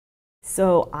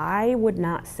So I would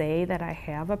not say that I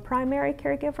have a primary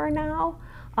caregiver now.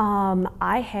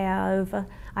 I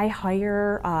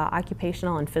hire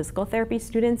occupational and physical therapy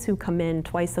students who come in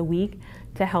twice a week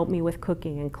to help me with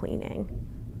cooking and cleaning.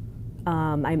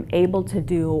 I'm able to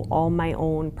do all my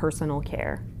own personal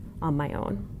care on my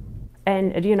own.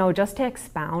 And just to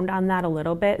expound on that a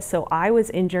little bit, so I was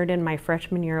injured in my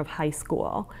freshman year of high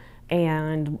school,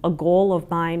 and a goal of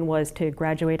mine was to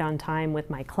graduate on time with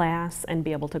my class and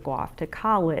be able to go off to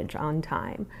college on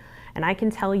time. And I can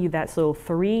tell you that, so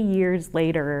 3 years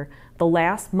later, the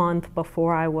last month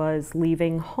before I was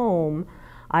leaving home,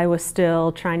 I was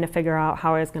still trying to figure out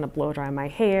how I was going to blow dry my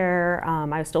hair.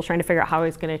 I was still trying to figure out how I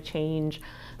was going to change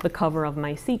the cover of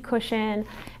my seat cushion.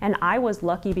 And I was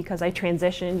lucky because I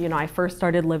transitioned. I first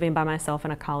started living by myself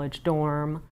in a college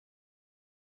dorm.